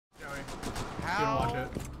Didn't watch it.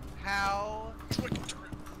 How?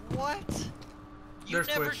 What? You There's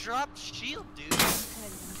never Twitch. dropped shield, dude.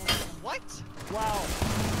 What? Wow.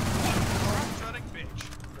 Drop-shotting bitch.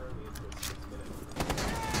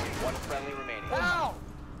 One friendly remaining. Wow.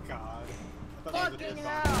 God. Fucking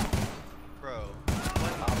hell. Bro.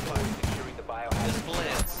 Op 4 securing the biohazard. This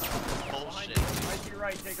blitz. Bullshit. Right to your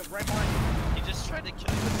right, Jacob. Right behind He just tried to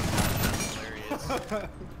kill you with a gun. That's hilarious.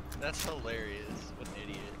 That's hilarious. What an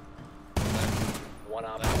idiot. One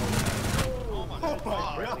op That- 4 Oh my Oh my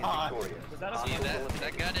god. God. victorious. Was that a See, steal?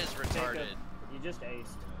 that gun is retarded. Jacob, you just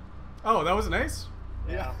aced. Oh, that was an ace?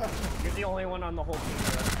 Yeah. You're the only one on the whole team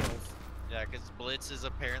who has kills. Yeah, because Blitz is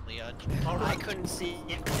apparently un. Alright. I couldn't see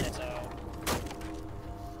it, so.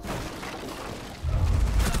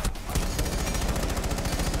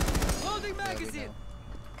 Loading magazine!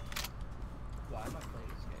 Why am I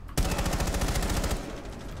playing this game?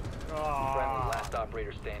 Friendly last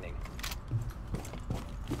operator standing.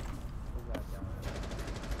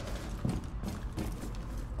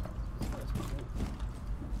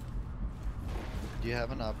 Do you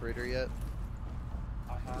have an operator yet?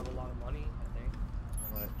 I have a lot of money, I think.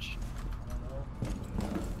 How much? I don't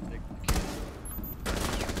know. Nick,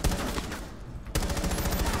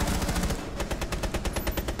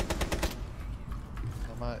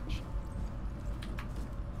 how much?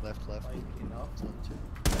 Left. Like, enough? It's on two.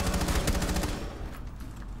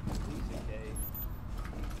 Please, okay.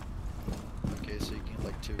 Okay, so you can get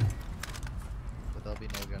like two. But there'll be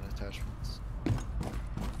no gun attachments.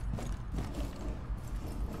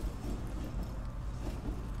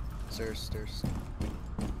 Stairs.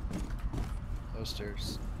 No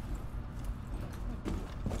stairs.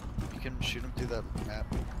 You can shoot him through that map.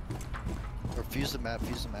 Or fuse the map.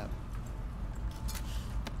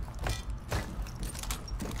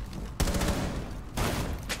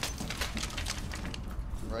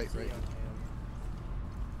 Right.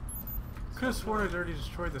 Could have sworn I'd already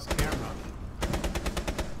destroyed this camera.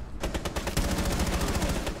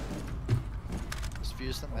 Just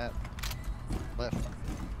fuse the map. Left.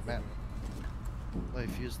 Map. Well,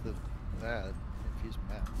 fuse that. And fuse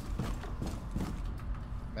map.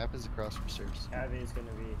 Map is across from stairs. Abby is gonna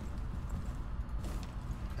be.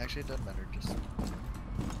 Actually, it doesn't matter. Just.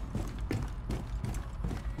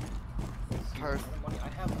 Parth. Money. I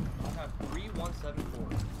have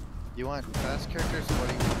 3174. You want fast characters? Or what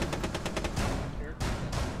do you want?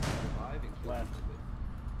 Left.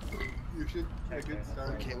 You should take it start.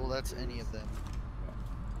 Okay, well that's any of them.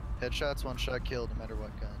 Headshots, one shot kill, no matter what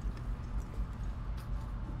gun.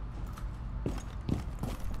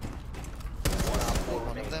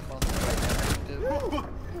 One of them on the right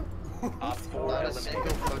objective. Op 4 Not a eliminated.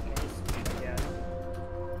 single fucking. Yeah.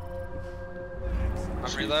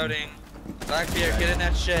 I'm reloading. Blackbeard, get in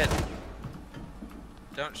that shit.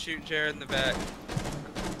 Don't shoot Jared in the back.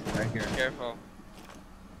 Right here. Careful.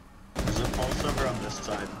 There's a pulse over on this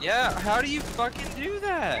side. Yeah, how do you fucking do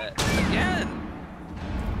that? Again.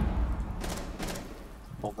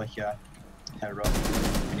 Over here. Hero.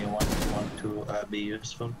 Anyone want to be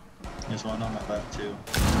useful? There's one on my left too.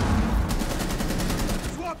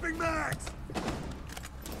 Swapping mags!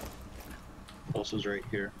 Pulse is right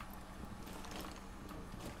here.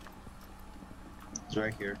 It's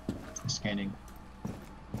right here. Scanning.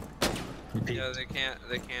 Repeat. Yeah,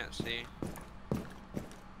 they can't see.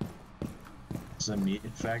 Is the meat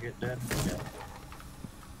faggot dead? Yeah.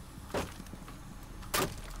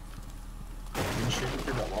 You can shoot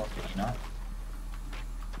through the wall, can you not?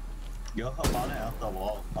 Go up on it out the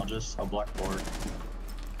wall. I'll block board.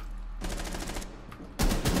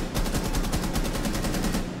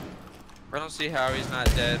 I don't see how he's not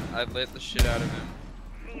dead. I lit the shit out of him.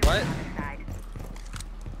 What?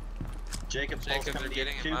 Jacob, Jacob, Pulse they're coming to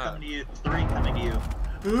getting you. him 2 up. coming to you. 3 coming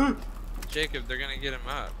to you. Jacob, they're gonna get him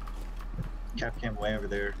up. Capcam way over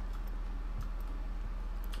there.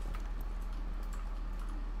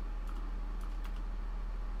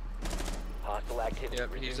 Hostile activity.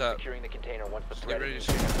 Yep, Resume he's up. securing the container once the Get threat ready to is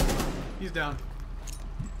shoot him. He's down.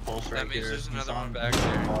 Pulse That right means here. there's He's another one on back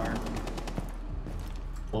there. Bar.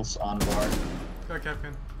 Pulse on bar. Got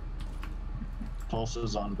Capcan. Pulse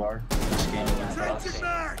is on bar. Scanning that box. Changing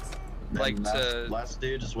mags! Then Like last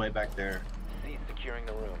dude is way back there. cease securing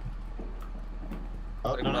the room.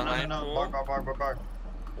 Oh, Like no. behind pool? Bar.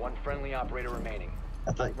 One friendly operator remaining.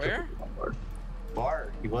 I thought Where?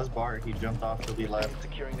 Bar. He was bar. He jumped off to the left.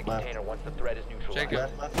 Securing the Left. container once the threat is neutralized. Jacob.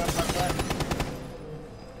 Left.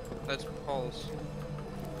 That's Pulse.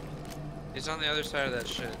 He's on the other side of that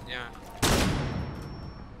shit, yeah.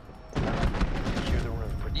 Secure the room.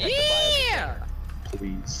 Protect Yeah!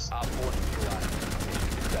 Please. the biocontainer. Op 4 neutralized. Mission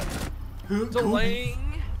successful. Delaying.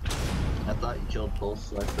 I thought you killed Pulse,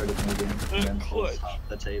 so I started moving, and then Pulse clutch. hopped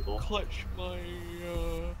the table. Clutch my